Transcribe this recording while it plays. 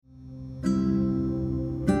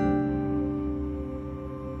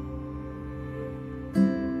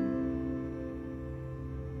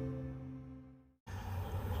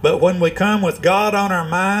But when we come with God on our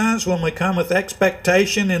minds, when we come with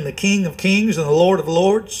expectation in the King of Kings and the Lord of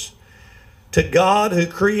Lords, to God who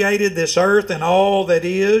created this earth and all that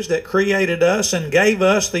is, that created us and gave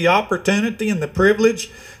us the opportunity and the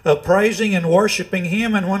privilege of praising and worshiping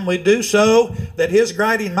Him. And when we do so, that His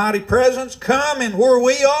great and mighty presence come in where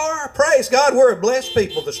we are. Praise God, we're a blessed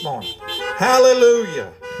people this morning.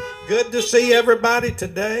 Hallelujah. Good to see everybody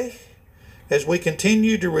today. As we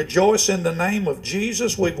continue to rejoice in the name of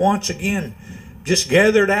Jesus, we've once again just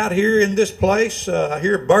gathered out here in this place. I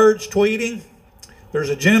hear birds tweeting. There's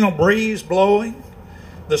a gentle breeze blowing.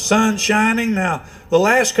 The sun shining. Now, the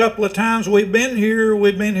last couple of times we've been here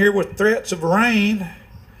with threats of rain.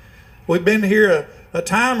 We've been here a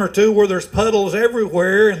time or two where there's puddles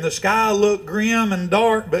everywhere and the sky looked grim and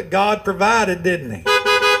dark, but God provided, didn't He?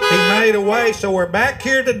 He made a way. So we're back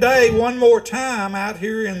here today one more time out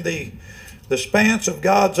here in the expanse of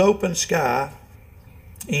God's open sky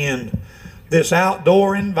in this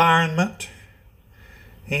outdoor environment.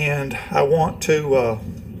 And I want to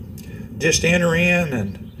just enter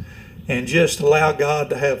in and just allow God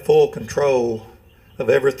to have full control of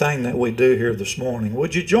everything that we do here this morning.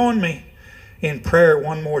 Would you join me in prayer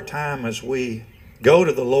one more time as we go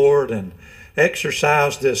to the Lord and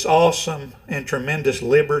exercise this awesome and tremendous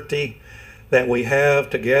liberty that we have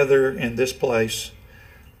together in this place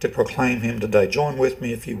to proclaim Him today. Join with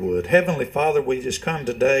me if you would. Heavenly Father, we just come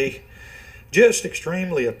today just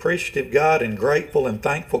extremely appreciative, God, and grateful and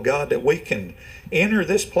thankful, God, that we can enter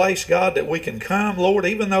this place, God, that we can come, Lord,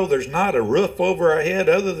 even though there's not a roof over our head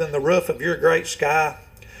other than the roof of your great sky.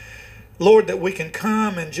 Lord, that we can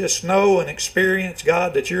come and just know and experience,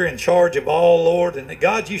 God, that you're in charge of all, Lord, and that,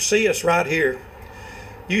 God, you see us right here.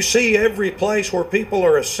 You see every place where people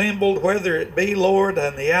are assembled, whether it be, Lord,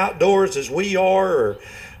 in the outdoors as we are, or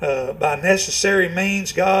by necessary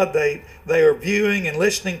means, God, they are viewing and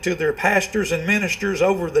listening to their pastors and ministers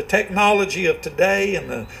over the technology of today and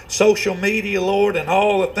the social media, Lord, and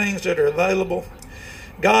all the things that are available.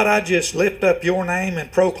 God, I just lift up your name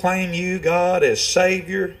and proclaim you, God, as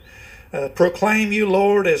Savior. Proclaim you,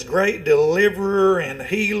 Lord, as great deliverer and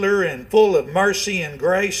healer and full of mercy and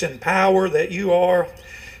grace and power that you are.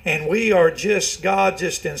 And we are just, God,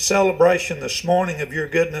 just in celebration this morning of your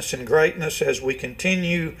goodness and greatness as we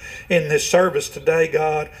continue in this service today,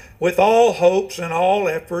 God, with all hopes and all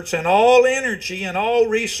efforts and all energy and all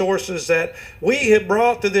resources that we have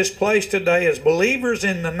brought to this place today as believers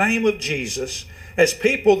in the name of Jesus, as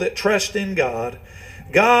people that trust in God.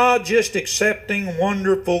 God, just accepting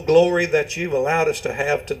wonderful glory that you've allowed us to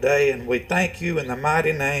have today. And we thank you in the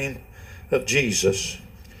mighty name of Jesus.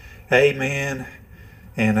 Amen.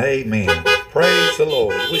 And amen. Praise the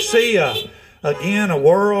Lord. We see again a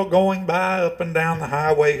world going by up and down the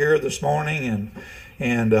highway here this morning,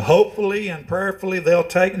 and hopefully and prayerfully they'll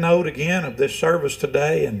take note again of this service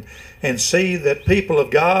today and see that people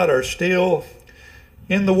of God are still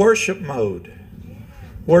in the worship mode.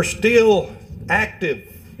 We're still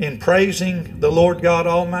active in praising the Lord God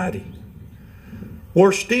Almighty.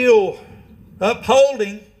 We're still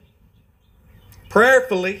upholding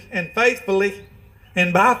prayerfully and faithfully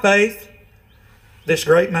and by faith this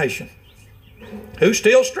great nation, who's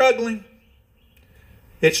still struggling.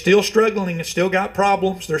 It's still struggling. It's still got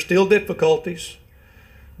problems. There's still difficulties.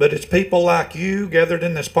 But it's people like you gathered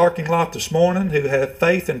in this parking lot this morning who have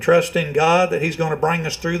faith and trust in God that He's going to bring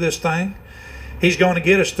us through this thing. He's going to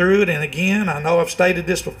get us through it. And again, I know I've stated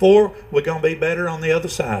this before, we're going to be better on the other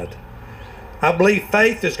side. I believe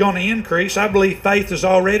faith is going to increase. I believe faith has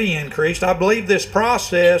already increased. I believe this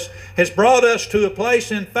process has brought us to a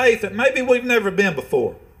place in faith that maybe we've never been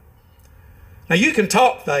before. Now, you can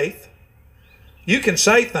talk faith. You can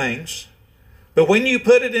say things. But when you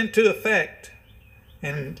put it into effect,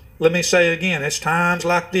 and let me say again, it's times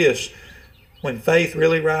like this when faith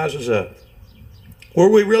really rises up, where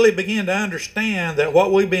we really begin to understand that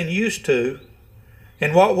what we've been used to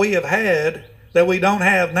and what we have had that we don't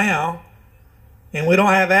have now, and we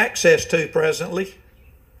don't have access to presently,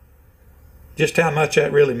 just how much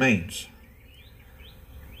that really means.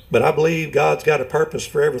 But I believe God's got a purpose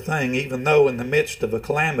for everything, even though in the midst of a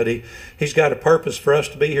calamity, He's got a purpose for us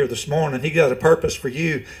to be here this morning. He's got a purpose for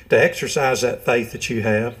you to exercise that faith that you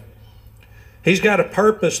have. He's got a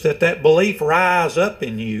purpose that belief rise up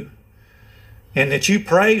in you and that you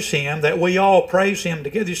praise Him, that we all praise Him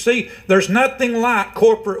together. You see, there's nothing like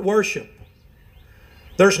corporate worship.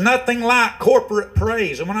 There's nothing like corporate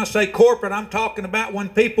praise. And when I say corporate, I'm talking about when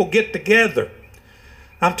people get together.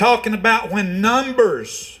 I'm talking about when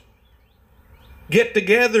numbers get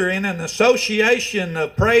together in an association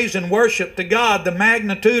of praise and worship to God. The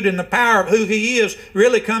magnitude and the power of who He is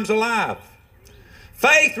really comes alive.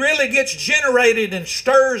 Faith really gets generated and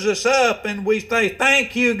stirs us up, and we say,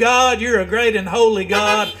 thank you, God. You're a great and holy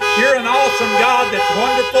God. You're an awesome God that's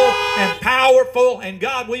wonderful and powerful. And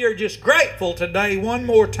God, we are just grateful today one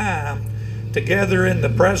more time together in the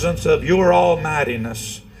presence of your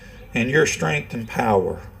almightiness and your strength and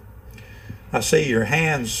power. I see your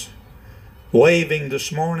hands waving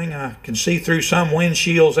this morning. I can see through some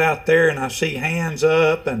windshields out there, and I see hands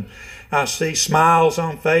up, and I see smiles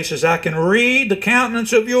on faces. I can read the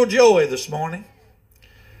countenance of your joy this morning.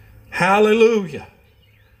 Hallelujah.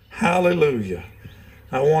 Hallelujah.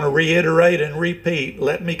 I want to reiterate and repeat.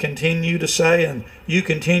 Let me continue to say, and you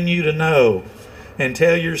continue to know, and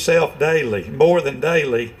tell yourself daily, more than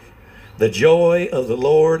daily, the joy of the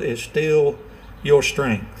Lord is still your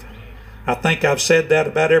strength. I think I've said that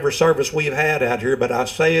about every service we've had out here, but I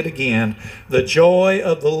say it again. The joy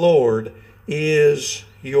of the Lord is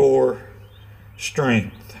your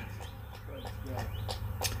strength.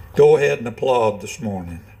 Go ahead and applaud this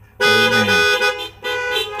morning. Amen.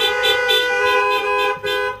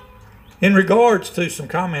 In regards to some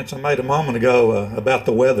comments I made a moment ago about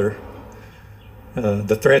the weather,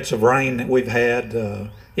 the threats of rain that we've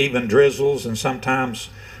had, even drizzles and sometimes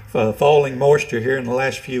falling moisture here in the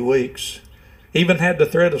last few weeks, even had the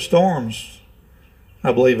threat of storms,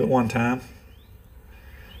 I believe, at one time.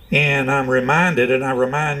 And I'm reminded, and I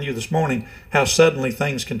remind you this morning, how suddenly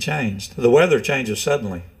things can change. The weather changes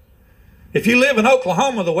suddenly. If you live in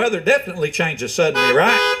Oklahoma, the weather definitely changes suddenly,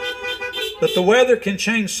 right? But the weather can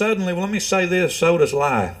change suddenly. Well, let me say this, so does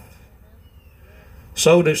life.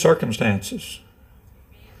 So do circumstances.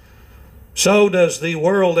 So does the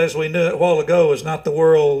world as we knew it a while ago is not the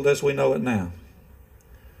world as we know it now.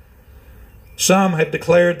 Some have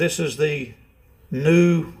declared this is the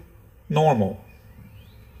new normal.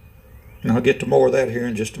 And I'll get to more of that here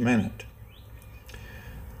in just a minute.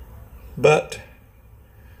 But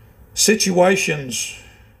situations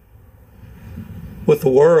with the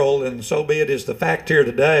world, and so be it, is the fact here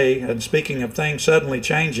today. And speaking of things suddenly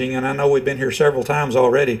changing, and I know we've been here several times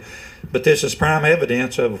already, but this is prime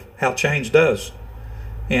evidence of how change does,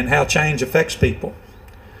 and how change affects people,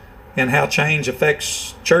 and how change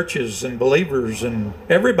affects churches and believers and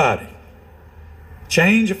everybody.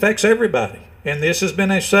 Change affects everybody. And this has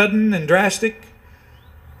been a sudden and drastic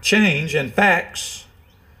change, and facts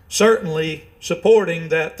certainly supporting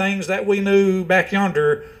that things that we knew back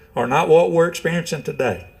yonder are not what we're experiencing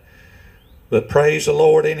today. But praise the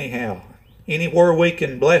Lord anyhow. Anywhere we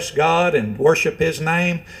can bless God and worship His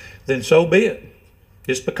name, then so be it.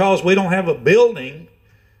 Just because we don't have a building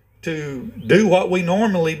to do what we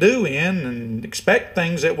normally do in and expect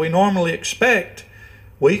things that we normally expect,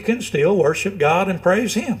 we can still worship God and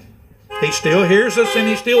praise Him. He still hears us and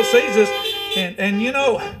He still sees us. And you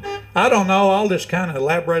know, I don't know, I'll just kind of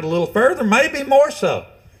elaborate a little further, maybe more so.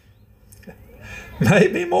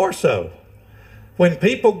 Maybe more so. When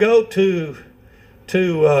people go to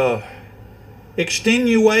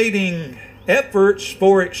extenuating efforts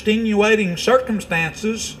for extenuating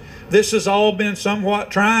circumstances, this has all been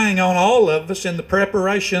somewhat trying on all of us in the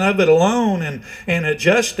preparation of it alone and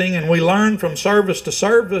adjusting, and we learn from service to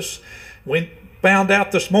service. We found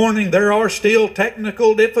out this morning there are still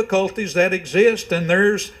technical difficulties that exist, and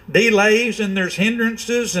there's delays and there's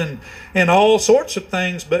hindrances and all sorts of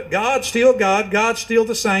things, but God's still God. God's still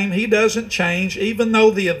the same. He doesn't change, even though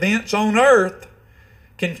the events on earth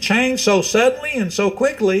can change so suddenly and so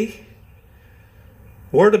quickly.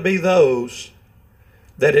 We're to be those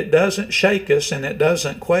that it doesn't shake us and it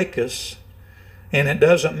doesn't quake us and it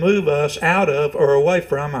doesn't move us out of or away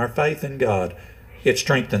from our faith in God. It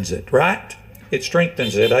strengthens it, right? It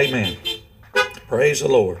strengthens it. Amen. Praise the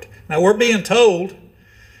Lord. Now we're being told,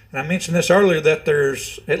 and I mentioned this earlier, that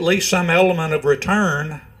there's at least some element of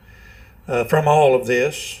return from all of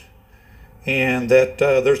this, and that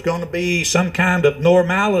there's going to be some kind of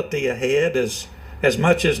normality ahead, as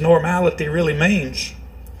much as normality really means.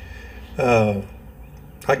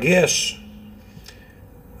 I guess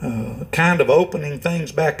kind of opening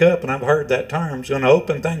things back up, and I've heard that term, is going to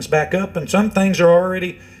open things back up, and some things are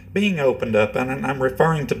already being opened up, and I'm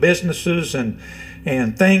referring to businesses and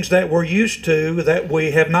things that we're used to that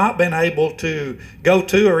we have not been able to go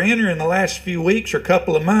to or enter in the last few weeks or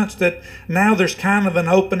couple of months, that now there's kind of an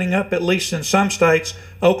opening up, at least in some states,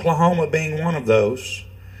 Oklahoma being one of those.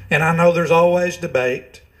 And I know there's always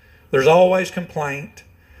debate, there's always complaint,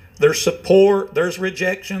 there's support, there's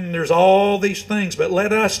rejection, there's all these things, but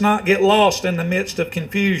let us not get lost in the midst of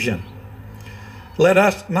confusion. Let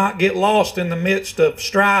us not get lost in the midst of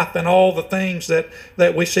strife and all the things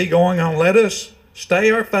that we see going on. Let us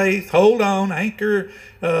stay our faith, hold on, anchor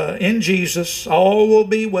in Jesus. All will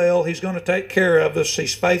be well. He's going to take care of us.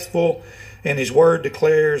 He's faithful, and His Word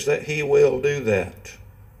declares that He will do that.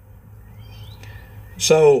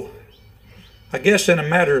 So, I guess in a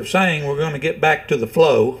matter of saying, we're going to get back to the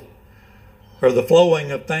flow, or the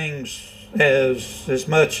flowing of things as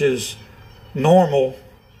much as normal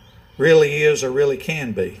really is or really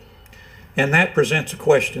can be. And that presents a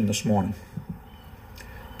question this morning.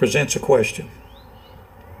 Presents a question.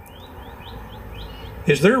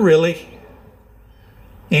 Is there really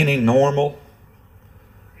any normal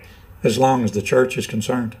as long as the church is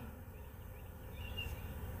concerned?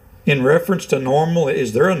 In reference to normal,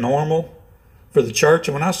 is there a normal for the church?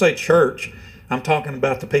 And when I say church, I'm talking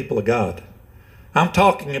about the people of God. I'm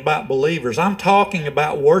talking about believers. I'm talking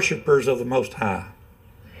about worshipers of the Most High.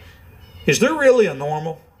 Is there really a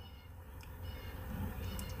normal?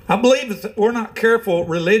 I believe that we're not careful,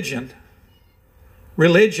 religion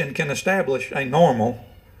can establish a normal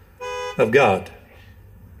of God.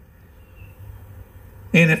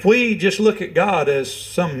 And if we just look at God as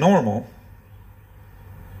some normal,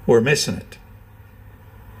 we're missing it.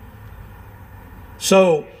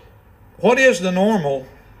 So, what is the normal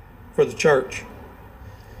for the church?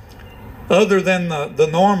 Other than the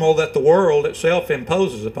normal that the world itself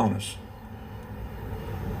imposes upon us.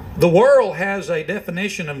 The world has a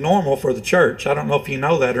definition of normal for the church. I don't know if you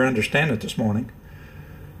know that or understand it this morning.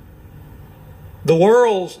 The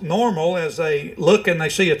world's normal, as they look and they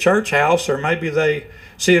see a church house, or maybe they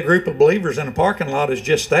see a group of believers in a parking lot, is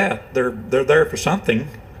just that. They're there for something.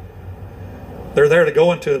 They're there to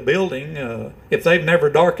go into a building. If they've never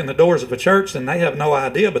darkened the doors of a church, then they have no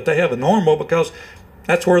idea, but they have a normal because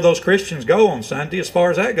that's where those Christians go on Sunday. As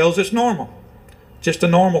far as that goes, it's normal. Just a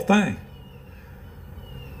normal thing.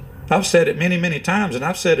 I've said it many, many times, and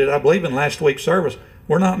I've said it, I believe, in last week's service.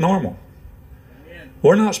 We're not normal. Amen.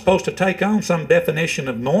 We're not supposed to take on some definition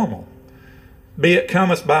of normal, be it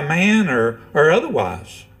cometh by man or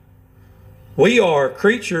otherwise. We are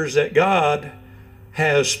creatures that God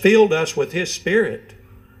has filled us with His Spirit,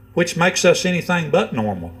 which makes us anything but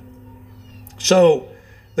normal. So,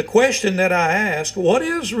 the question that I ask, what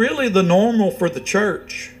is really the normal for the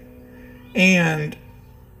church? And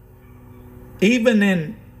even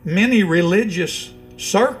in many religious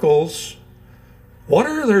circles, what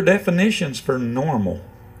are their definitions for normal?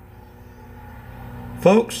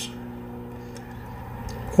 Folks,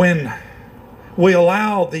 when we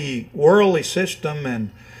allow the worldly system and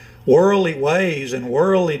worldly ways and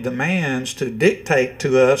worldly demands to dictate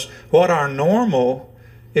to us what our normal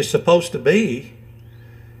is supposed to be,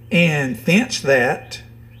 and fence that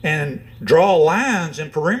and draw lines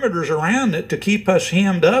and perimeters around it to keep us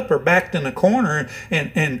hemmed up or backed in a corner.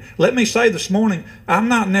 And let me say this morning, I'm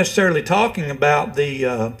not necessarily talking about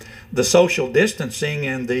the social distancing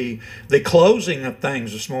and the closing of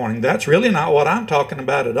things this morning. That's really not what I'm talking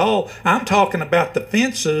about at all. I'm talking about the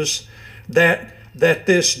fences that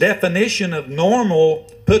this definition of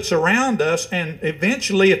normal puts around us, and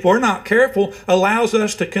eventually, if we're not careful, allows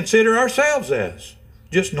us to consider ourselves as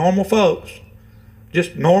just normal folks,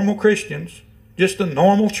 just normal Christians, just a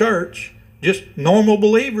normal church, just normal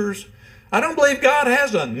believers. I don't believe God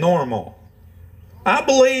has a normal. I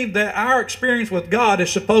believe that our experience with God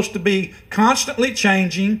is supposed to be constantly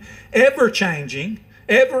changing, ever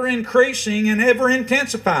increasing, and ever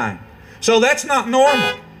intensifying. So that's not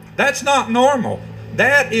normal. That's not normal.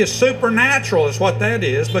 That is supernatural is what that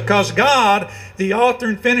is, because God, the author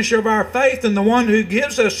and finisher of our faith, and the one who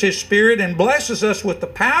gives us His Spirit and blesses us with the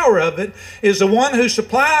power of it, is the one who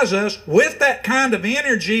supplies us with that kind of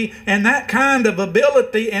energy and that kind of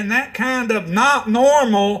ability and that kind of not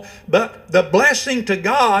normal, but the blessing to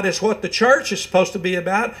God is what the church is supposed to be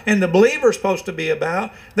about and the believer is supposed to be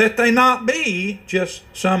about, that they not be just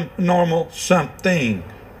some normal something.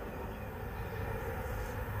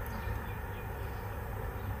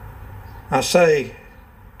 I say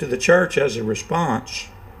to the church as a response,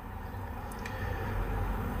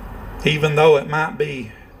 even though it might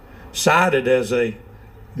be cited as a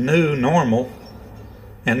new normal,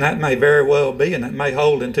 and that may very well be, and it may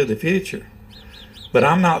hold into the future, but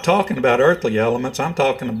I'm not talking about earthly elements, I'm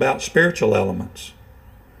talking about spiritual elements.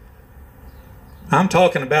 I'm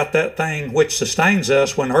talking about that thing which sustains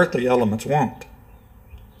us when earthly elements won't.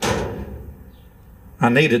 I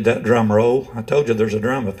needed that drum roll. I told you there's a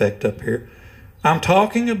drum effect up here. I'm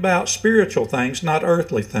talking about spiritual things, not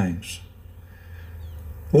earthly things.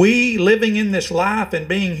 We, living in this life and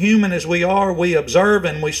being human as we are, we observe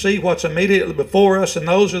and we see what's immediately before us, and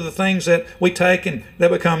those are the things that we take and that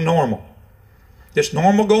become normal. Just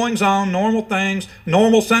normal goings on, normal things,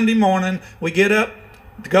 normal Sunday morning. We get up,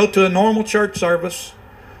 to go to a normal church service,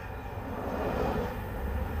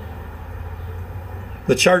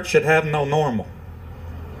 the church should have no normal.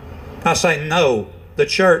 I say no. The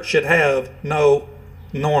church should have no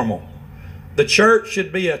normal. The church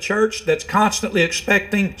should be a church that's constantly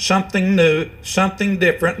expecting something new, something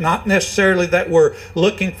different, not necessarily that we're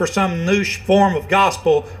looking for some new form of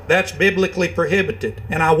gospel. That's biblically prohibited.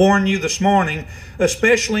 And I warn you this morning,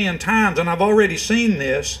 especially in times, and I've already seen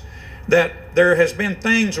this, that there has been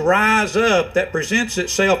things rise up that presents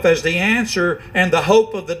itself as the answer and the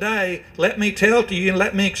hope of the day. Let me tell to you and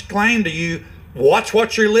let me exclaim to you, watch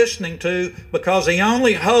what you're listening to, because the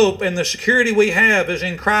only hope and the security we have is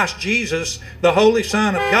in Christ Jesus, the Holy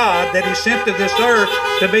Son of God, that He sent to this earth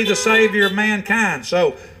to be the Savior of mankind.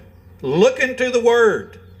 So look into the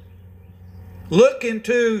Word. Look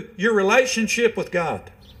into your relationship with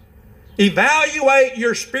God. Evaluate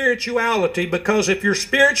your spirituality, because if your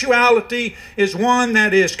spirituality is one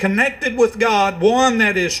that is connected with God, one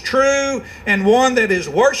that is true, and one that is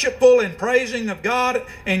worshipful and praising of God,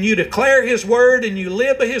 and you declare His Word, and you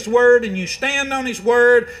live by His Word, and you stand on His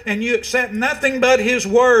Word, and you accept nothing but His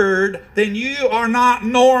Word, then you are not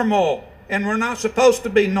normal, and we're not supposed to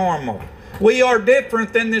be normal. We are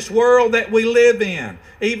different than this world that we live in,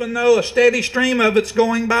 even though a steady stream of it's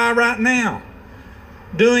going by right now.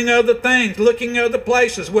 Doing other things, looking other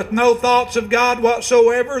places with no thoughts of God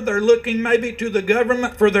whatsoever. They're looking maybe to the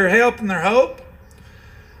government for their help and their hope.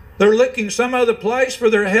 They're looking some other place for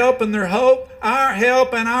their help and their hope. Our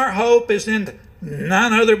help and our hope is in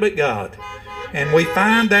none other but God. And we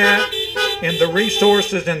find that in the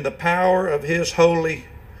resources and the power of His holy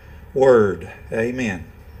Word. Amen.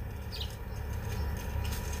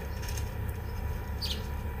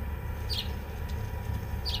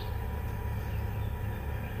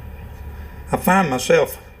 I find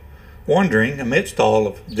myself wondering, amidst all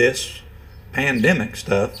of this pandemic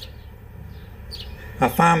stuff, I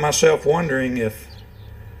find myself wondering if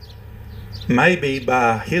maybe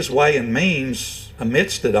by His way and means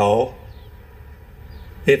amidst it all,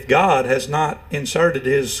 if God has not inserted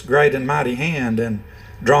His great and mighty hand and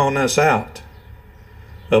drawn us out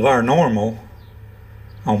of our normal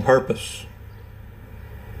on purpose.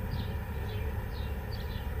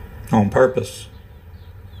 On purpose.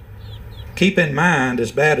 Keep in mind,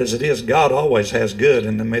 as bad as it is, God always has good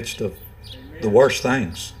in the midst of the worst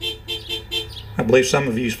things. I believe some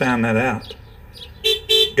of you found that out.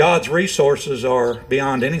 God's resources are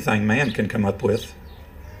beyond anything man can come up with.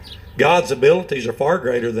 God's abilities are far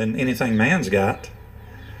greater than anything man's got.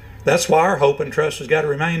 That's why our hope and trust has got to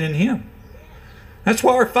remain in Him. That's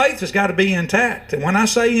why our faith has got to be intact. And when I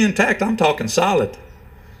say intact, I'm talking solid.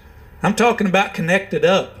 I'm talking about connected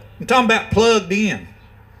up. I'm talking about plugged in.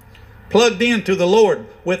 Plugged into the Lord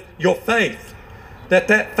with your faith.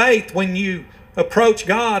 That faith, when you approach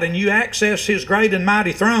God and you access His great and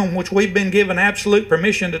mighty throne, which we've been given absolute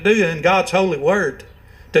permission to do in God's holy Word,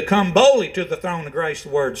 to come boldly to the throne of grace, the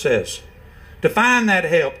Word says, to find that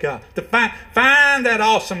help, God, to find that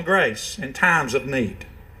awesome grace in times of need.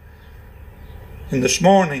 And this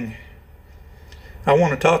morning, I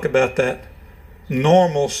want to talk about that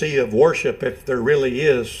normalcy of worship, if there really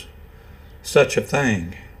is such a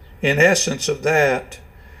thing. In essence of that,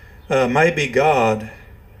 maybe God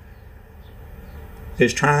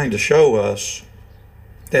is trying to show us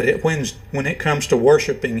that when it comes to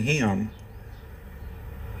worshiping Him,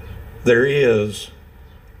 there is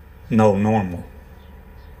no normal.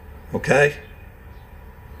 Okay?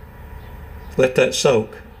 Let that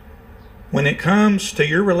soak. When it comes to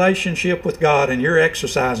your relationship with God and you're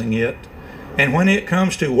exercising it, and when it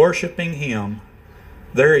comes to worshiping Him,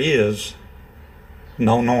 there is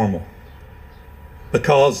no normal,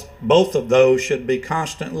 because both of those should be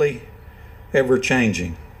constantly ever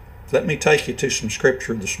changing. Let me take you to some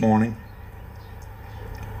scripture this morning.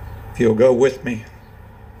 If you'll go with me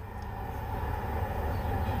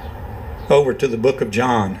over to the book of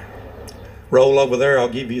John. Roll over there. I'll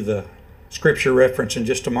give you the scripture reference in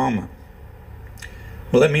just a moment.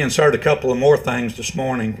 Well, let me insert a couple of more things this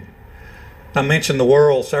morning. I mentioned the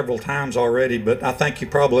world several times already, but I think you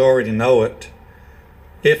probably already know it.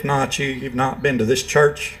 If not, you've not been to this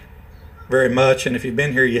church very much, and if you've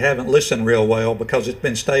been here, you haven't listened real well, because it's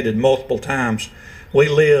been stated multiple times. We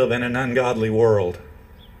live in an ungodly world.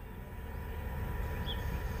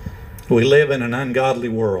 We live in an ungodly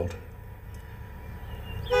world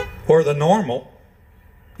where the normal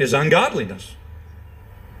is ungodliness.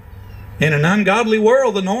 In an ungodly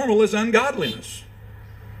world, the normal is ungodliness.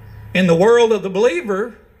 In the world of the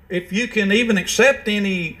believer, if you can even accept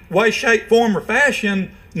any way, shape, form, or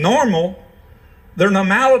fashion normal, the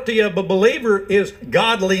normality of a believer is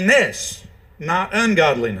godliness, not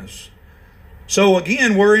ungodliness. So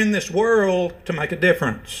again, we're in this world to make a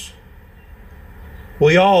difference.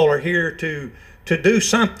 We all are here to do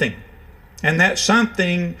something. And that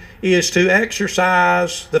something is to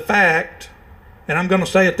exercise the fact, and I'm going to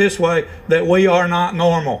say it this way, that we are not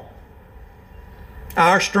normal.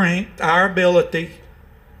 Our strength, our ability,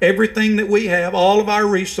 everything that we have, all of our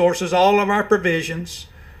resources, all of our provisions,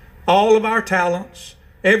 all of our talents,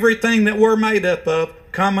 everything that we're made up of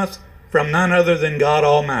cometh from none other than God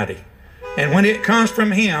Almighty. And when it comes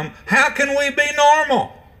from Him, how can we be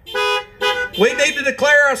normal? We need to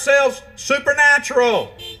declare ourselves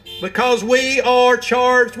supernatural because we are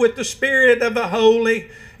charged with the Spirit of a holy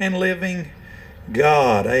and living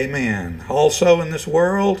God. Amen. Also in this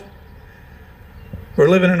world, we're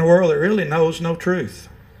living in a world that really knows no truth.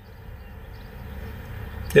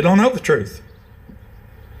 They don't know the truth.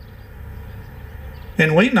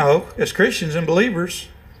 And we know, as Christians and believers,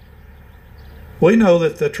 we know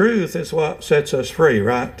that the truth is what sets us free,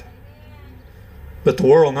 right? But the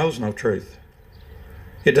world knows no truth.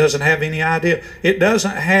 It doesn't have any idea. It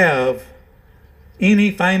doesn't have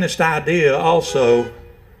any faintest idea also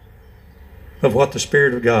of what the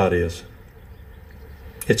Spirit of God is.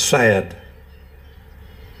 It's sad.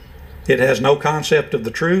 It has no concept of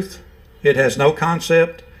the truth. It has no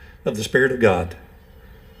concept of the Spirit of God.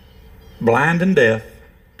 Blind and deaf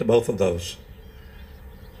to both of those.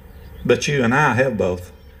 But you and I have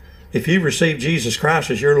both. If you receive Jesus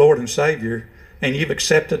Christ as your Lord and Savior, and you've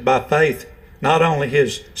accepted by faith not only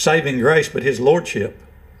His saving grace, but His Lordship,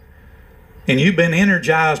 and you've been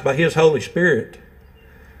energized by His Holy Spirit,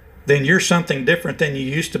 then you're something different than you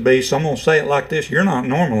used to be. So I'm going to say it like this: you're not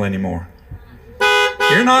normal anymore.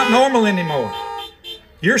 You're not normal anymore.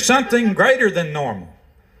 You're something greater than normal.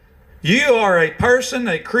 You are a person,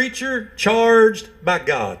 a creature charged by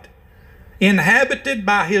God, inhabited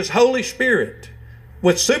by His Holy Spirit,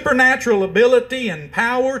 with supernatural ability and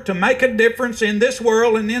power to make a difference in this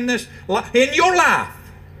world and in your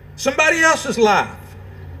life, somebody else's life.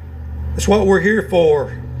 That's what we're here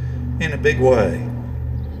for in a big way.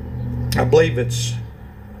 I believe it's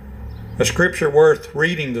a scripture worth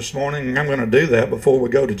reading this morning, and I'm going to do that before we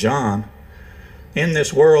go to John. In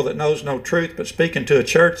this world that knows no truth, but speaking to a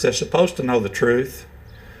church that's supposed to know the truth,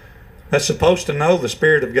 that's supposed to know the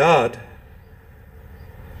Spirit of God,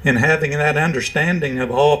 and having that understanding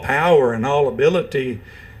of all power and all ability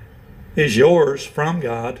is yours from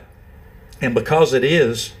God. And because it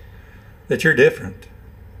is, that you're different.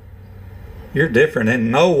 You're different.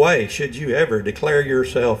 In no way should you ever declare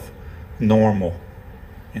yourself normal.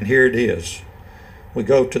 And here it is. We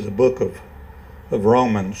go to the book of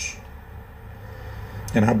Romans.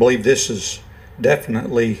 And I believe this is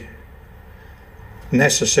definitely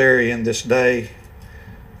necessary in this day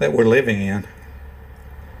that we're living in.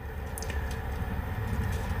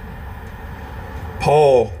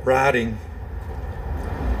 Paul, writing,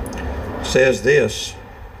 says this.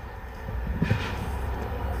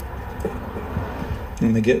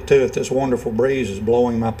 Let me get to it. This wonderful breeze is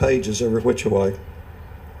blowing my pages every which way.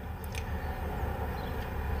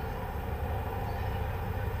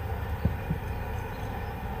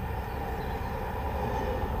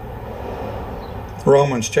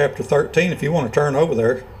 Romans chapter 13, if you want to turn over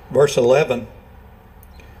there, verse 11.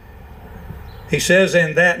 He says,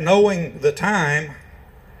 "In that knowing the time,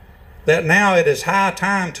 that now it is high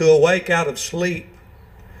time to awake out of sleep.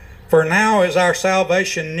 For now is our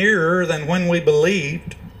salvation nearer than when we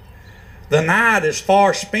believed. The night is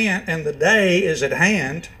far spent and the day is at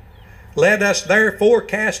hand. Let us therefore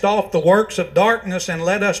cast off the works of darkness and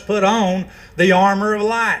let us put on the armor of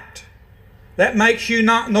light." That makes you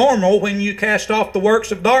not normal when you cast off the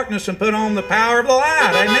works of darkness and put on the power of the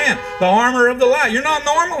light. Amen. The armor of the light. You're not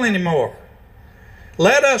normal anymore.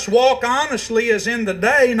 Let us walk honestly as in the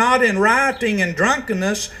day, not in rioting and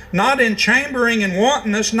drunkenness, not in chambering and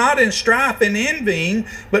wantonness, not in strife and envying,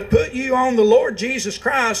 but put you on the Lord Jesus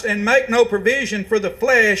Christ and make no provision for the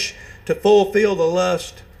flesh to fulfill the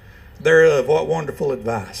lust thereof. What wonderful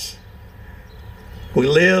advice. We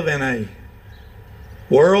live in a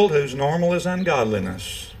world whose normal is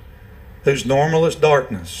ungodliness, whose normal is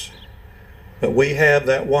darkness. But we have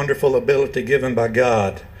that wonderful ability given by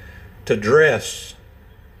God to dress,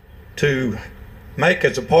 to make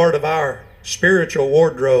as a part of our spiritual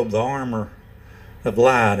wardrobe the armor of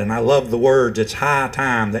light. And I love the words, it's high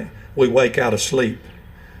time that we wake out of sleep.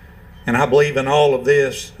 And I believe in all of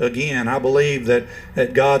this. Again, I believe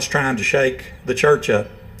that God's trying to shake the church up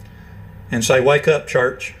and say, wake up,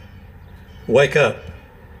 church. Wake up.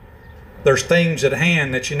 There's things at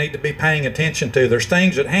hand that you need to be paying attention to. There's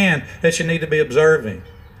things at hand that you need to be observing.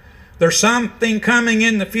 There's something coming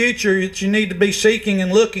in the future that you need to be seeking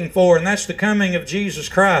and looking for, and that's the coming of Jesus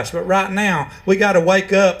Christ. But right now, we got to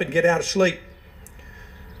wake up and get out of sleep.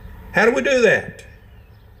 How do we do that?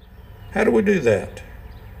 How do we do that?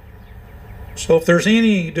 So if there's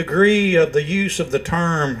any degree of the use of the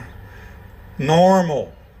term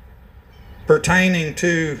normal pertaining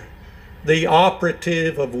to the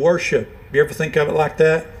operative of worship, you ever think of it like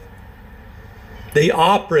that? The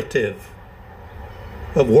operative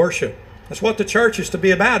of worship. That's what the church is to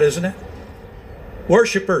be about, isn't it?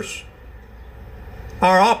 Worshipers.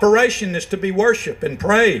 Our operation is to be worship and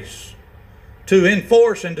praise, to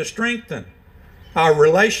enforce and to strengthen our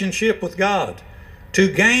relationship with God,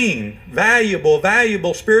 to gain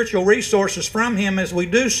valuable spiritual resources from Him as we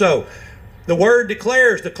do so. The Word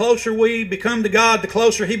declares the closer we become to God, the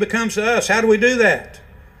closer He becomes to us. How do we do that?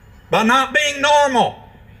 By not being normal.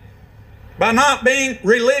 By not being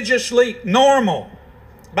religiously normal.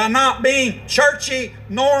 By not being churchy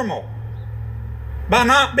normal. By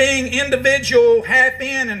not being individual, half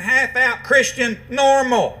in and half out Christian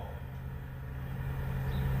normal.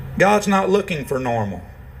 God's not looking for normal.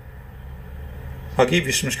 I'll give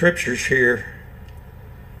you some scriptures here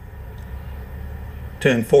to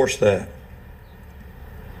enforce that.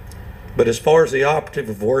 But as far as the operative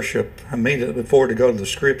of worship, immediately before to go to the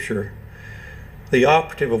scripture, the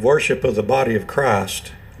operative of worship of the body of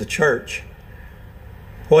Christ, the church,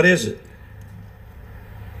 what is it?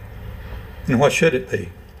 And what should it be?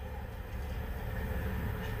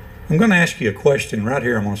 I'm going to ask you a question right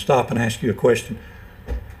here. I'm going to stop and ask you a question.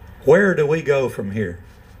 Where do we go from here?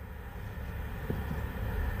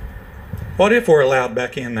 What if we're allowed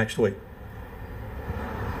back in next week?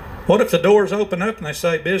 What if the doors open up and they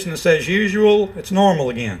say business as usual, it's normal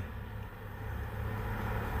again?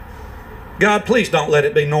 God, please don't let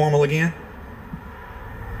it be normal again.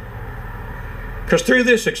 Because through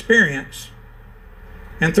this experience,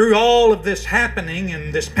 and through all of this happening,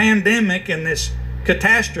 and this pandemic, and this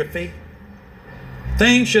catastrophe,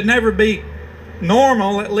 things should never be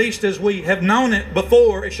normal, at least as we have known it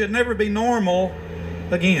before. It should never be normal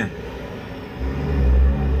again.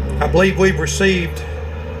 I believe we've received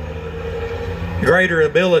greater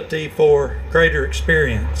ability for greater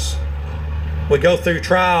experience. We go through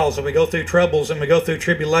trials and we go through troubles and we go through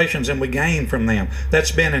tribulations and we gain from them.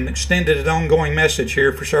 That's been an extended and ongoing message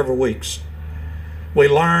here for several weeks. We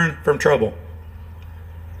learn from trouble.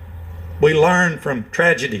 We learn from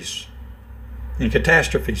tragedies and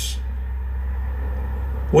catastrophes.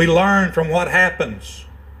 We learn from what happens.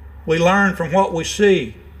 We learn from what we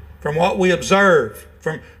see, from what we observe,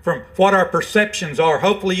 from what our perceptions are.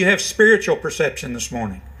 Hopefully you have spiritual perception this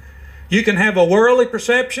morning. You can have a worldly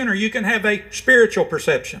perception or you can have a spiritual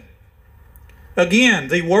perception. Again,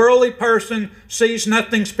 the worldly person sees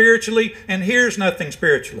nothing spiritually and hears nothing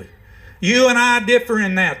spiritually. You and I differ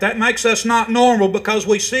in that. That makes us not normal because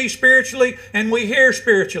we see spiritually and we hear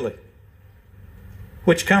spiritually,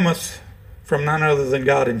 which cometh from none other than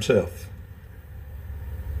God Himself.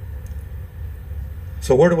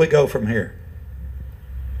 So where do we go from here?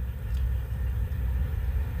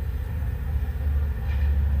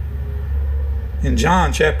 In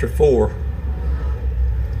John chapter 4,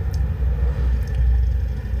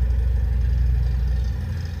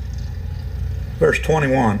 verse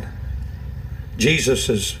 21, Jesus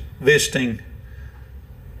is visiting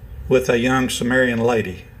with a young Samaritan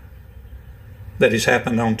lady that he's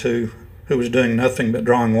happened on to, who was doing nothing but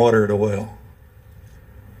drawing water at a well.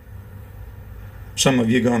 Some of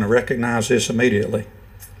you are going to recognize this immediately.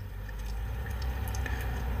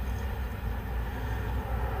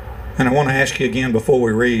 And I want to ask you again before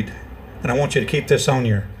we read, and I want you to keep this on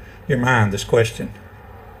your mind, this question.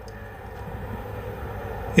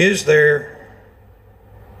 Is there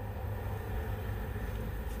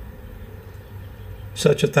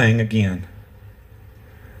such a thing again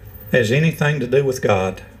as anything to do with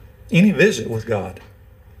God, any visit with God?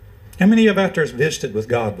 How many of you out there has visited with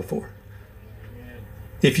God before?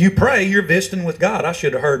 If you pray, you're visiting with God. I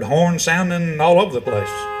should have heard horns sounding all over the place.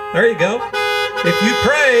 There you go. If you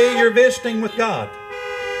pray, you're visiting with God.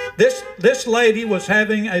 This lady was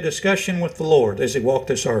having a discussion with the Lord as He walked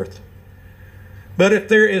this earth. But if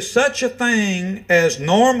there is such a thing as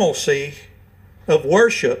normalcy of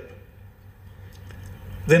worship,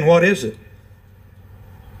 then what is it?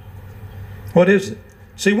 What is it?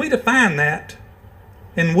 See, we define that,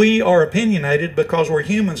 and we are opinionated because we're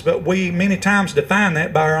humans, but we many times define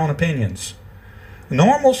that by our own opinions.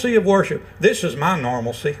 Normalcy of worship. This is my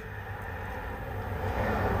normalcy.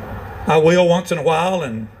 I will once in a while,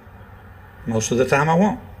 and most of the time I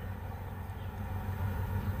won't.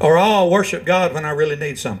 Or I'll worship God when I really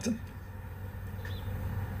need something.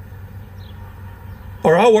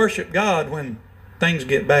 Or I'll worship God when things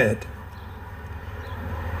get bad.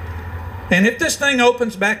 And if this thing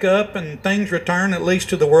opens back up and things return at least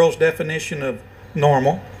to the world's definition of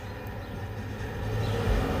normal,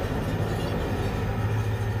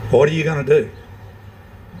 what are you going to do?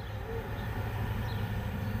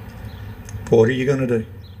 What are you going to do?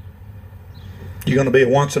 You going to be a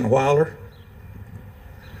once in a whiler?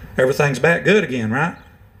 Everything's back good again, right?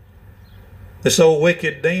 This old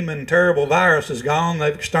wicked demon, terrible virus is gone.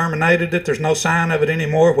 They've exterminated it. There's no sign of it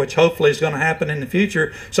anymore, which hopefully is going to happen in the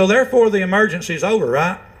future. So therefore the emergency's over,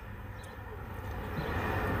 right?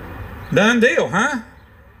 Done deal, huh?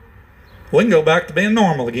 We can go back to being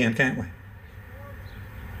normal again, can't we?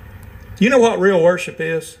 You know what real worship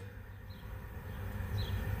is?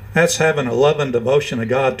 That's having a loving devotion to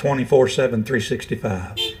God 24/7,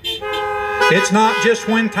 365. It's not just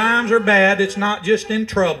when times are bad. It's not just in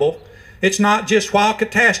trouble. It's not just while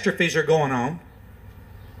catastrophes are going on.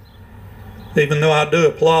 Even though I do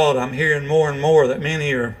applaud, I'm hearing more and more that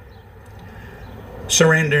many are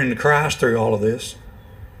surrendering to Christ through all of this.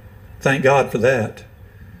 Thank God for that.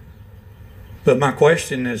 But my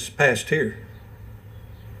question is past here.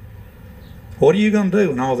 What are you going to do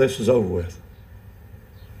when all this is over with?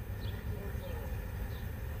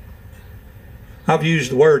 I've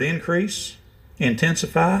used the word increase,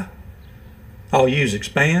 intensify. I'll use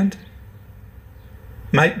expand,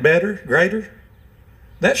 make better, greater.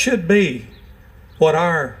 That should be what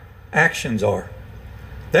our actions are.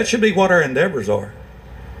 That should be what our endeavors are.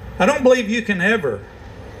 I don't believe you can ever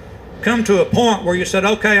come to a point where you said,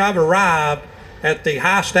 okay, I've arrived at the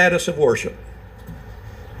high status of worship.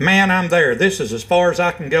 Man, I'm there. This is as far as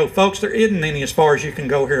I can go. Folks, there isn't any as far as you can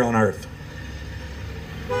go here on earth.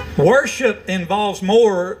 Worship involves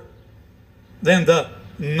more than the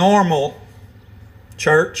normal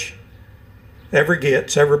church ever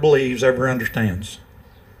gets, ever believes, ever understands.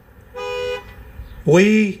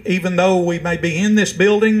 We, even though we may be in this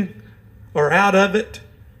building or out of it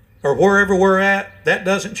or wherever we're at, that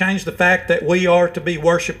doesn't change the fact that we are to be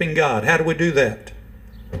worshiping God. How do we do that?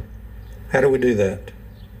 How do we do that?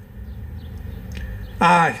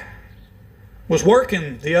 I was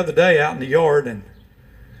working the other day out in the yard,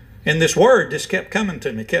 and this word just kept coming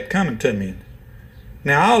to me.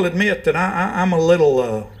 Now, I'll admit that I'm a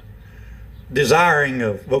little desiring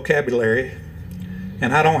of vocabulary,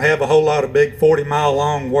 and I don't have a whole lot of big 40-mile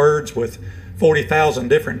long words with 40,000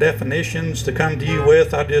 different definitions to come to you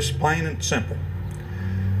with. I just plain and simple.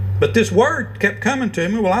 But this word kept coming to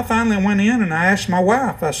me. Well, I finally went in and I asked my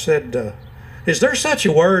wife, I said, is there such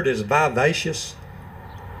a word as vivacious?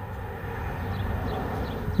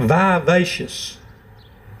 Vivacious.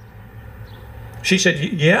 She said,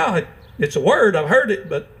 yeah, it's a word. I've heard it,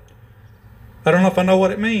 but I don't know if I know what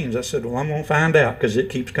it means. I said, well, I'm going to find out because it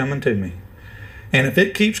keeps coming to me. And if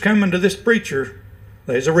it keeps coming to this preacher,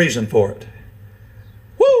 there's a reason for it.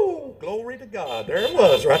 Woo! Glory to God. There it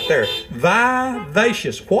was right there.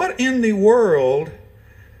 Vivacious. What in the world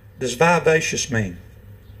does vivacious mean?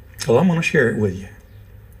 Well, I'm going to share it with you.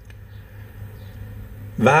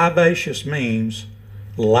 Vivacious means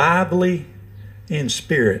lively in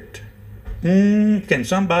spirit. Can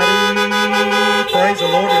somebody praise the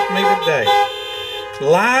Lord with me today?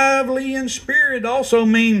 Lively in spirit also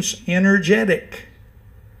means energetic.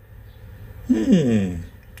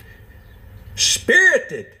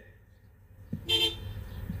 Spirited.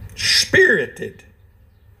 Spirited.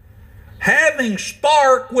 Having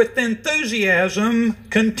spark with enthusiasm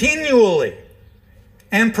continually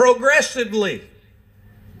and progressively.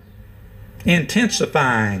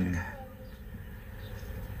 Intensifying.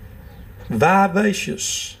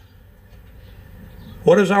 Vivacious.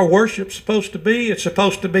 What is our worship supposed to be? It's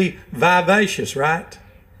supposed to be vivacious, right?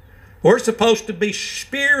 We're supposed to be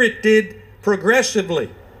spirited progressively,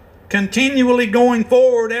 continually going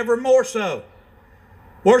forward, ever more so.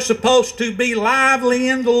 We're supposed to be lively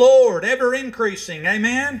in the Lord, ever increasing.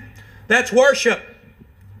 Amen? That's worship.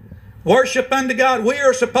 Worship unto God. We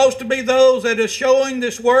are supposed to be those that are showing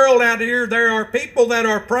this world out here. There are people that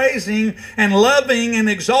are praising and loving and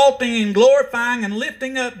exalting and glorifying and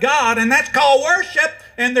lifting up God, and that's called worship,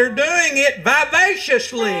 and they're doing it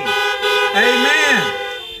vivaciously. Amen.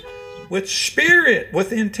 With spirit,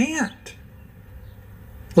 with intent.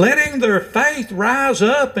 Letting their faith rise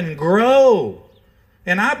up and grow.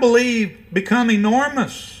 And I believe become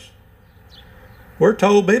enormous. We're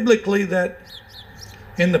told biblically that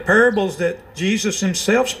in the parables that Jesus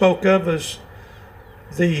himself spoke of as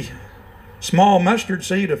the small mustard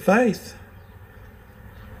seed of faith.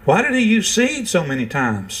 Why did he use seed so many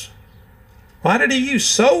times? Why did he use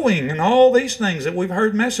sowing and all these things that we've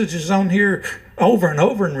heard messages on here over and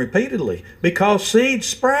over and repeatedly, because seeds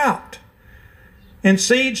sprout. And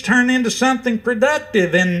seeds turn into something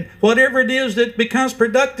productive, and whatever it is that becomes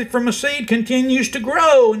productive from a seed continues to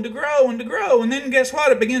grow and to grow and to grow. And then guess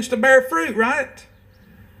what? It begins to bear fruit, right?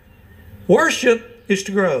 Worship is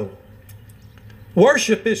to grow.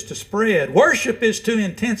 Worship is to spread. Worship is to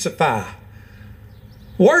intensify.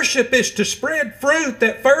 Worship is to spread fruit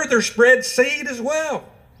that further spreads seed as well.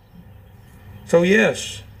 So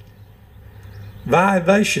yes,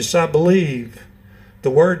 vivacious, I believe, the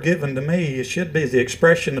word given to me, it should be the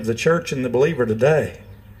expression of the church and the believer today.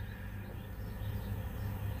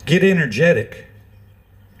 Get energetic.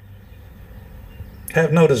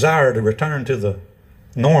 Have no desire to return to the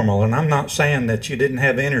normal. And I'm not saying that you didn't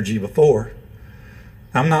have energy before.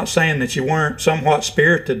 I'm not saying that you weren't somewhat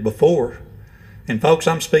spirited before. And folks,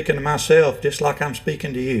 I'm speaking to myself just like I'm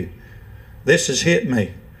speaking to you. This has hit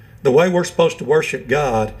me. The way we're supposed to worship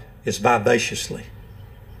God is vivaciously.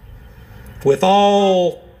 With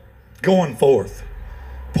all going forth,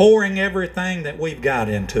 pouring everything that we've got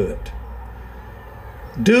into it.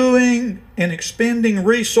 Doing and expending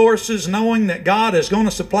resources, knowing that God is going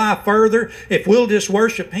to supply further. If we'll just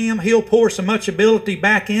worship Him, He'll pour so much ability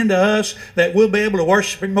back into us that we'll be able to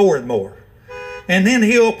worship Him more and more. And then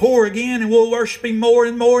He'll pour again and we'll worship Him more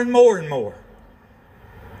and more and more and more.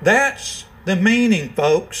 That's the meaning,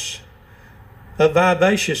 folks, of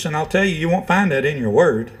vivacious. And I'll tell you, you won't find that in your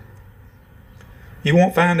Word. You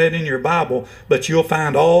won't find that in your Bible, but you'll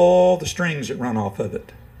find all the strings that run off of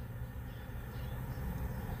it.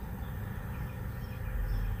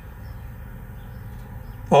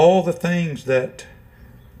 All the things that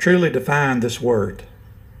truly define this word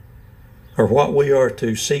are what we are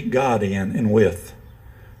to seek God in and with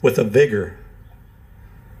a vigor,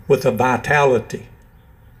 with a vitality.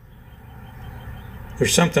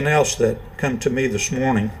 There's something else that come to me this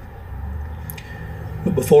morning.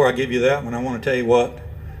 But before I give you that one, I want to tell you what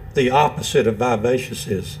the opposite of vivacious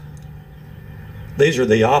is. These are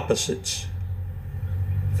the opposites.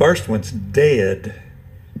 First one's dead.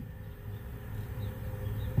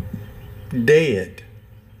 Dead.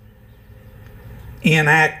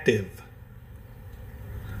 Inactive.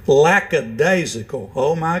 Lackadaisical.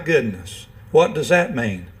 Oh my goodness. What does that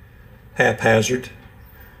mean? Haphazard.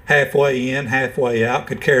 Halfway in, halfway out.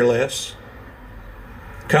 Could care less.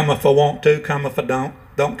 Come if I want to, come if I don't.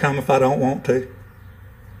 Don't come if I don't want to.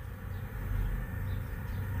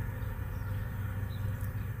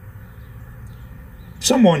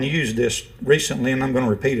 Someone used this recently, and I'm going to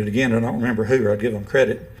repeat it again. I don't remember who. I'd give them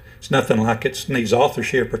credit. It's nothing like it needs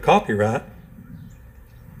authorship or copyright.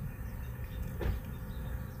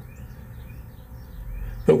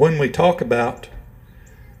 But when we talk about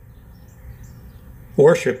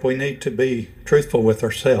worship, we need to be truthful with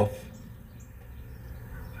ourselves.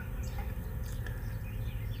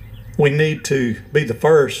 We need to be the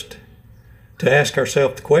first to ask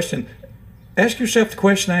ourselves the question. Ask yourself the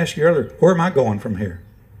question I asked you earlier. Where am I going from here?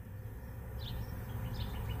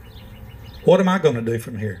 What am I going to do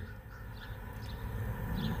from here?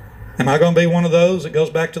 Am I going to be one of those that goes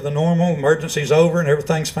back to the normal, emergency's over and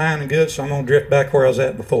everything's fine and good, so I'm going to drift back where I was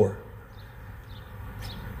at before?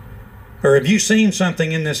 Or have you seen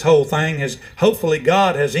something in this whole thing? Hopefully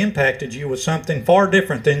God has impacted you with something far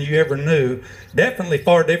different than you ever knew. Definitely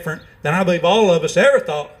far different than I believe all of us ever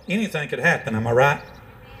thought anything could happen. Am I right?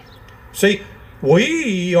 See,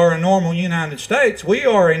 we are a normal United States. We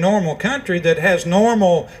are a normal country that has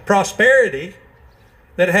normal prosperity,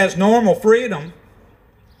 that has normal freedom,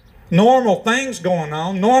 normal things going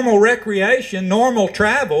on, normal recreation, normal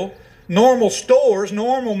travel, normal stores,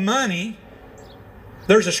 normal money.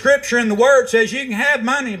 There's a scripture in the Word that says you can have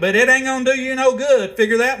money, but it ain't going to do you no good.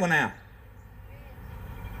 Figure that one out.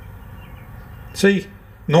 See,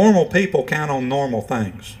 normal people count on normal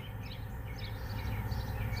things.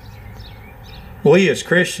 We as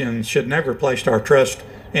Christians should never place our trust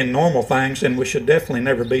in normal things, and we should definitely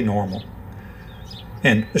never be normal.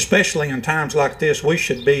 And especially in times like this, we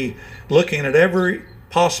should be looking at every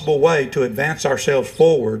possible way to advance ourselves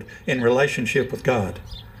forward in relationship with God.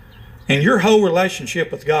 And your whole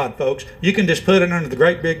relationship with God, folks, you can just put it under the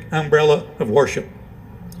great big umbrella of worship.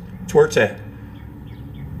 That's where it's at.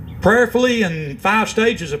 Prayerfully, in 5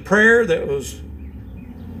 stages of prayer that was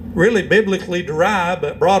really biblically derived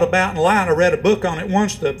but brought about in light. I read a book on it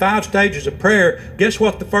once, the 5 stages of prayer. Guess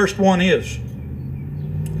what the first one is?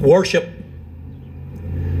 Worship.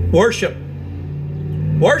 Worship.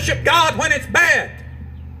 Worship God when it's bad.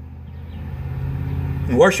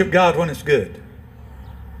 And worship God when it's good.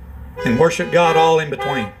 And worship God all in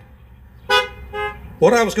between.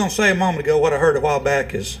 What I was going to say a moment ago, what I heard a while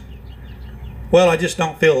back is, well, I just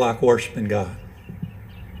don't feel like worshiping God.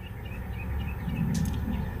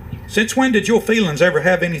 Since when did your feelings ever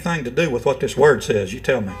have anything to do with what this word says? You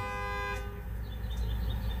tell me.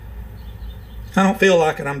 I don't feel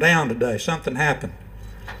like it. I'm down today. Something happened.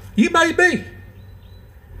 You may be.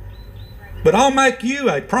 But I'll make you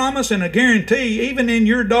a promise and a guarantee, even in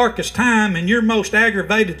your darkest time, in your most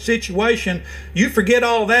aggravated situation, you forget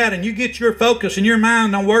all that and you get your focus and your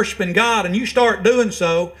mind on worshiping God, and you start doing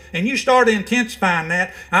so, and you start intensifying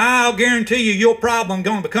that, I'll guarantee you your problem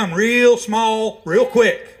going to become real small real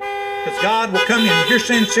quick. Because God will come in. If you're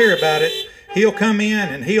sincere about it, He'll come in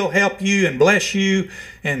and He'll help you and bless you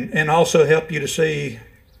and also help you to see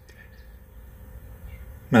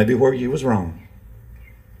maybe where you was wrong.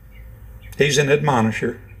 He's an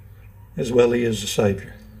admonisher as well as He is a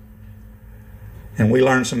Savior. And we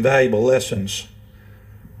learn some valuable lessons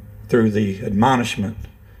through the admonishment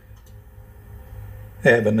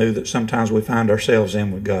avenue that sometimes we find ourselves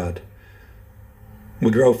in with God. We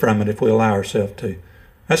grow from it if we allow ourselves to.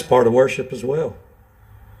 That's part of worship as well.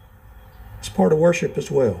 It's part of worship as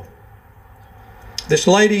well. This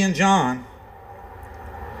lady in John,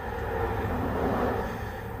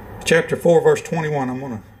 chapter 4, verse 21, I'm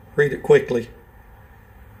going to read it quickly.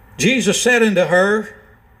 Jesus said unto her,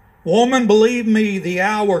 Woman, believe me, the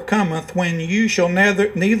hour cometh when you shall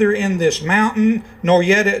neither in this mountain nor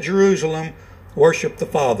yet at Jerusalem worship the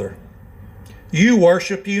Father. You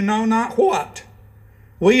worship you know not what.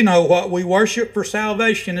 We know what we worship, for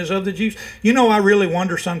salvation is of the Jews. You know, I really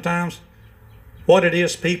wonder sometimes what it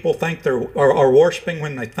is people think are worshiping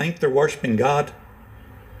when they think they're worshiping God.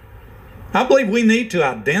 I believe we need to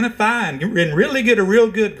identify and really get a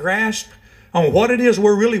real good grasp on what it is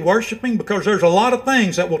we're really worshiping, because there's a lot of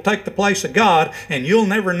things that will take the place of God and you'll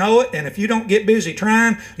never know it, and if you don't get busy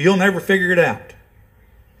trying, you'll never figure it out.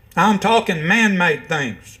 I'm talking man-made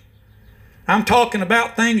things. I'm talking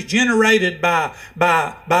about things generated by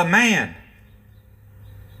man.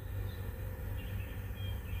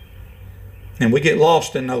 And we get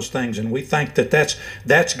lost in those things and we think that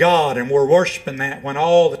that's God and we're worshiping that when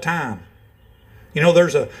all the time. You know,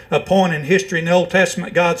 there's a point in history in the Old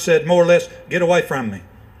Testament, God said more or less, get away from me.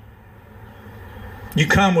 You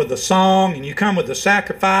come with a song and you come with a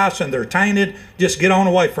sacrifice and they're tainted, just get on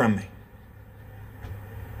away from me.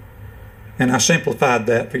 And I simplified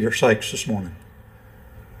that for your sakes this morning.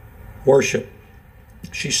 Worship.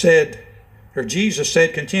 She said, or Jesus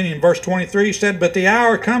said, continuing in verse 23, he said, But the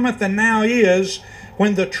hour cometh, and now is,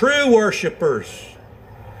 when the true worshipers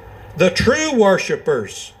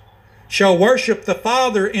shall worship the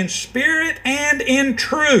Father in spirit and in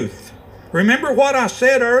truth. Remember what I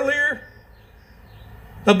said earlier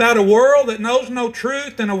about a world that knows no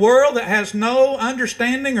truth and a world that has no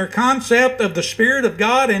understanding or concept of the Spirit of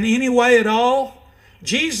God in any way at all?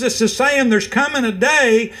 Jesus is saying there's coming a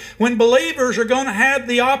day when believers are going to have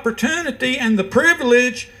the opportunity and the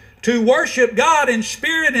privilege to worship God in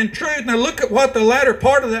spirit and truth. Now look at what the latter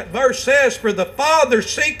part of that verse says, For the Father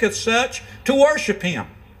seeketh such to worship Him.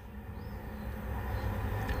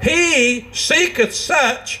 He seeketh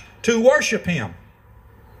such to worship Him.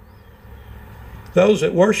 Those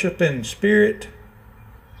that worship in spirit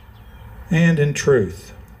and in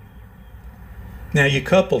truth. Now you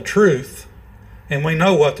couple truth, and we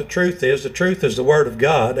know what the truth is. The truth is the Word of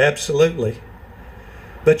God, absolutely.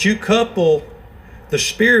 But you couple the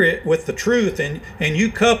Spirit with the truth, and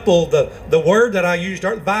you couple the word that I used,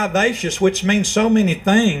 vivacious, which means so many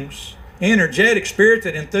things. Energetic,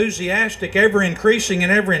 spirited, enthusiastic, ever increasing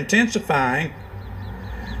and ever intensifying.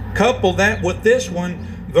 Couple that with this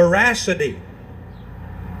one, veracity.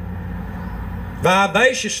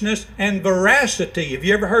 Vivaciousness and veracity. Have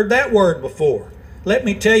you ever heard that word before? Let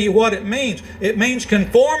me tell you what it means. It means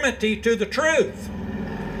conformity to the truth.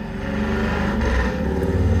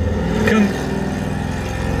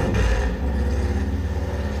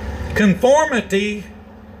 Conformity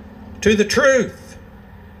to the truth.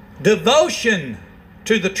 Devotion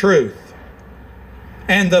to the truth.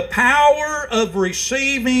 And the power of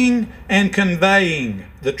receiving and conveying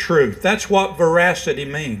the truth. That's what veracity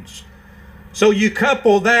means. So you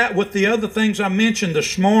couple that with the other things I mentioned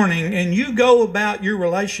this morning, and you go about your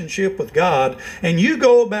relationship with God, and you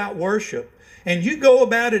go about worship, and you go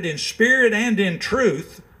about it in spirit and in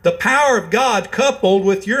truth, the power of God coupled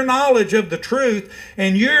with your knowledge of the truth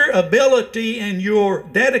and your ability and your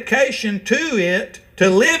dedication to it, to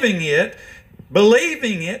living it,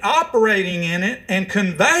 believing it, operating in it, and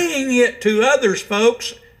conveying it to others,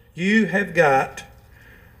 folks, you have got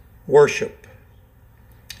worship.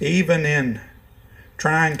 Even in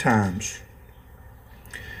trying times.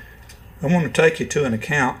 I want to take you to an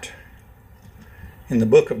account in the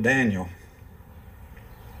book of Daniel.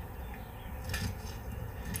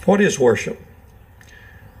 What is worship?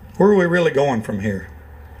 Where are we really going from here?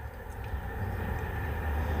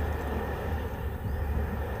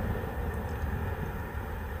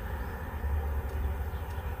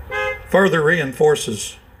 Further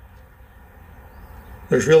reinforces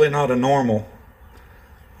there's really not a normal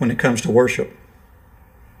when it comes to worship.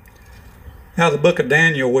 Now, the book of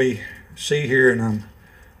Daniel we see here, and I'm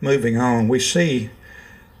moving on, we see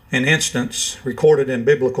an instance recorded in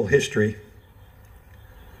biblical history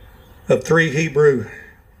of 3 Hebrew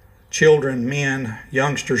children, men,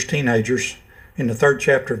 youngsters, teenagers in the 3rd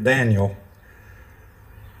chapter of Daniel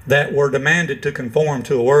that were demanded to conform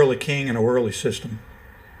to a worldly king and a worldly system.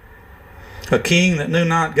 A king that knew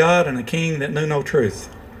not God and a king that knew no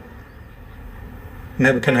truth.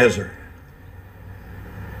 Nebuchadnezzar.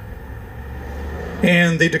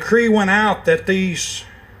 And the decree went out that these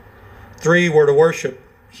 3 were to worship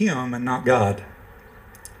him and not God.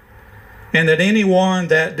 And that anyone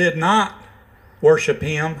that did not worship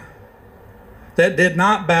him, that did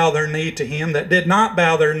not bow their knee to him, that did not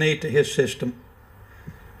bow their knee to his system,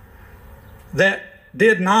 that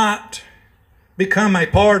did not become a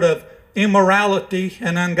part of immorality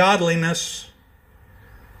and ungodliness,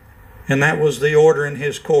 and that was the order in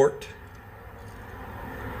his court.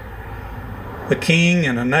 A king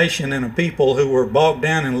and a nation and a people who were bogged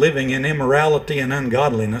down in living in immorality and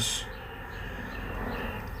ungodliness,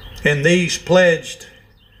 and these pledged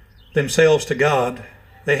themselves to God.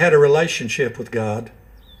 They had a relationship with God.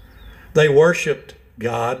 They worshiped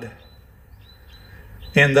God,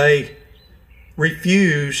 and they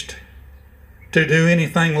refused to do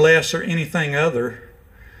anything less or anything other.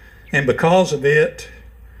 And because of it,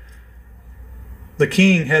 the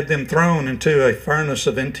king had them thrown into a furnace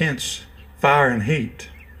of intense fire and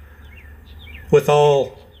heat, with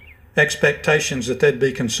all expectations that they'd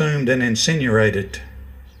be consumed and incinerated.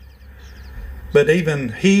 But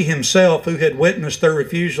even he himself, who had witnessed their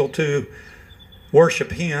refusal to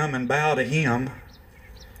worship him and bow to him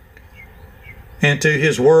and to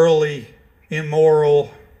his worldly,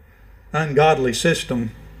 immoral, ungodly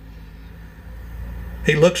system,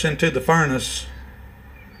 he looks into the furnace,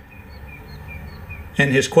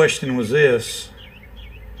 and his question was this: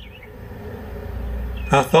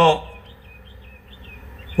 I thought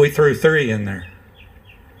we threw 3 in there.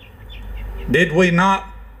 Did we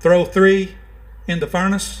not throw 3 in the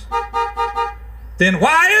furnace? Then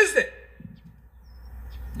why is it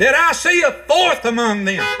that I see a 4th among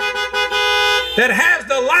them that has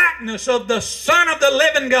the likeness of the Son of the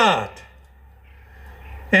living God?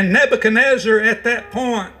 And Nebuchadnezzar at that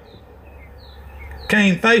point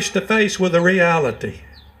came face to face with a reality.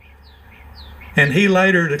 And he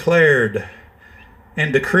later declared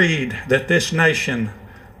and decreed that this nation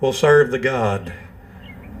will serve the God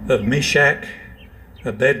of Meshach,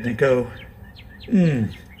 Abednego.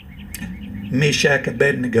 Meshach,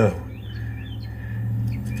 Abednego.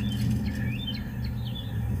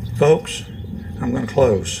 Folks, I'm going to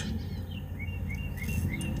close.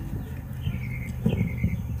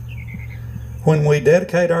 When we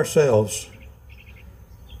dedicate ourselves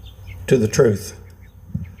to the truth,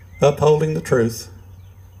 upholding the truth,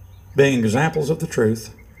 being examples of the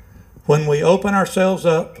truth, when we open ourselves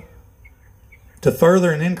up to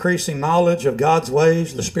further and increasing knowledge of God's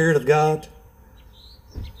ways, the Spirit of God,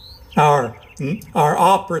 our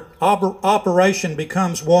operation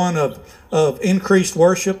becomes one of increased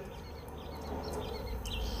worship.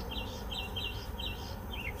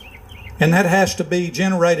 And that has to be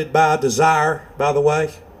generated by a desire, by the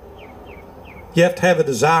way. You have to have a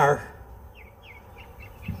desire.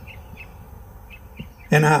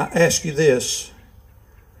 And I ask you this,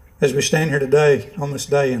 as we stand here today, on this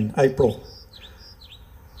day in April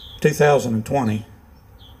 2020,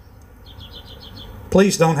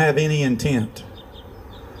 please don't have any intent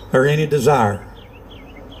or any desire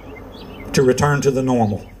to return to the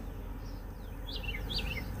normal.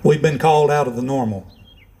 We've been called out of the normal.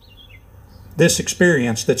 This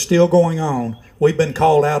experience that's still going on, we've been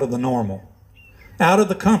called out of the normal. Out of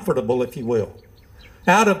the comfortable, if you will.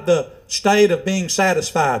 Out of the state of being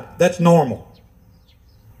satisfied. That's normal.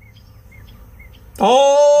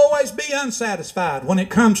 Always be unsatisfied when it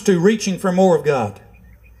comes to reaching for more of God.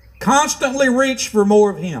 Constantly reach for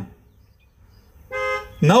more of Him.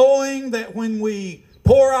 Knowing that when we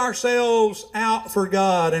pour ourselves out for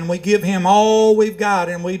God and we give Him all we've got,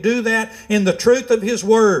 and we do that in the truth of His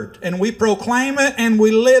Word, and we proclaim it and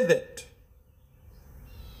we live it,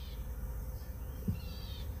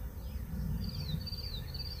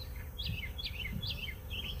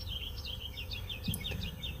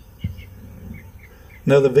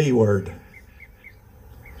 another V word,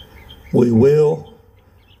 we will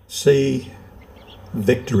see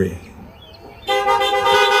victory.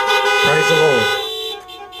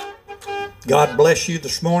 God bless you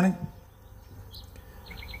this morning.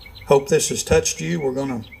 Hope this has touched you. We're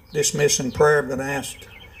going to dismiss in prayer. I'm going to ask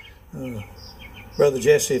Brother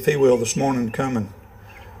Jesse, if he will, this morning to come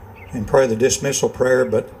and pray the dismissal prayer.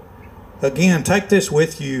 But again, take this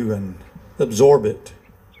with you and absorb it.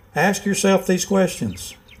 Ask yourself these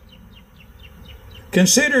questions.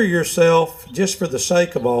 Consider yourself, just for the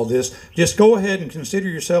sake of all this, just go ahead and consider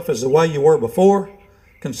yourself as the way you were before.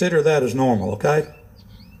 Consider that as normal, okay?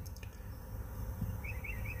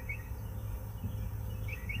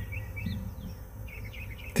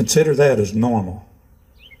 Consider that as normal.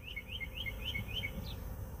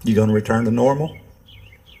 You going to return to normal?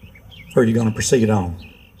 Or are you going to proceed on?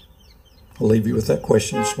 I'll leave you with that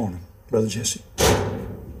question this morning. Brother Jesse.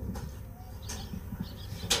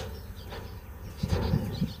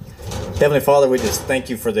 Heavenly Father, we just thank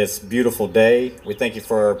you for this beautiful day. We thank you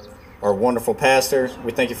for our wonderful pastor.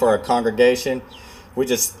 We thank you for our congregation. We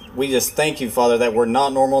just thank you, Father, that we're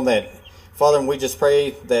not normal. That, Father, and we just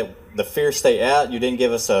pray that the fear stay out. You didn't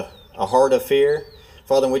give us a heart of fear.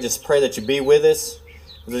 Father, and we just pray that you be with us.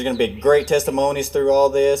 There's going to be great testimonies through all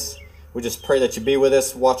this. We just pray that you be with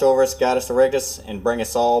us, watch over us, guide us, direct us, and bring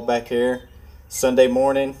us all back here Sunday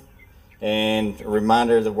morning. And a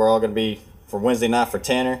reminder that we're all going to be for Wednesday night for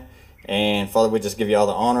Tanner. And Father, we just give you all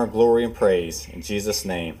the honor, glory, and praise. In Jesus'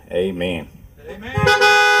 name, amen. Amen.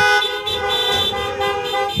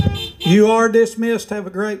 You are dismissed. Have a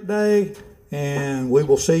great day. And we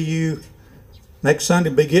will see you next Sunday.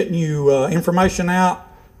 Be getting you information out.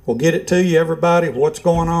 We'll get it to you, everybody, what's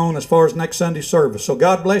going on as far as next Sunday's service. So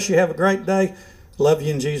God bless you. Have a great day. Love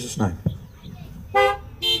you in Jesus' name.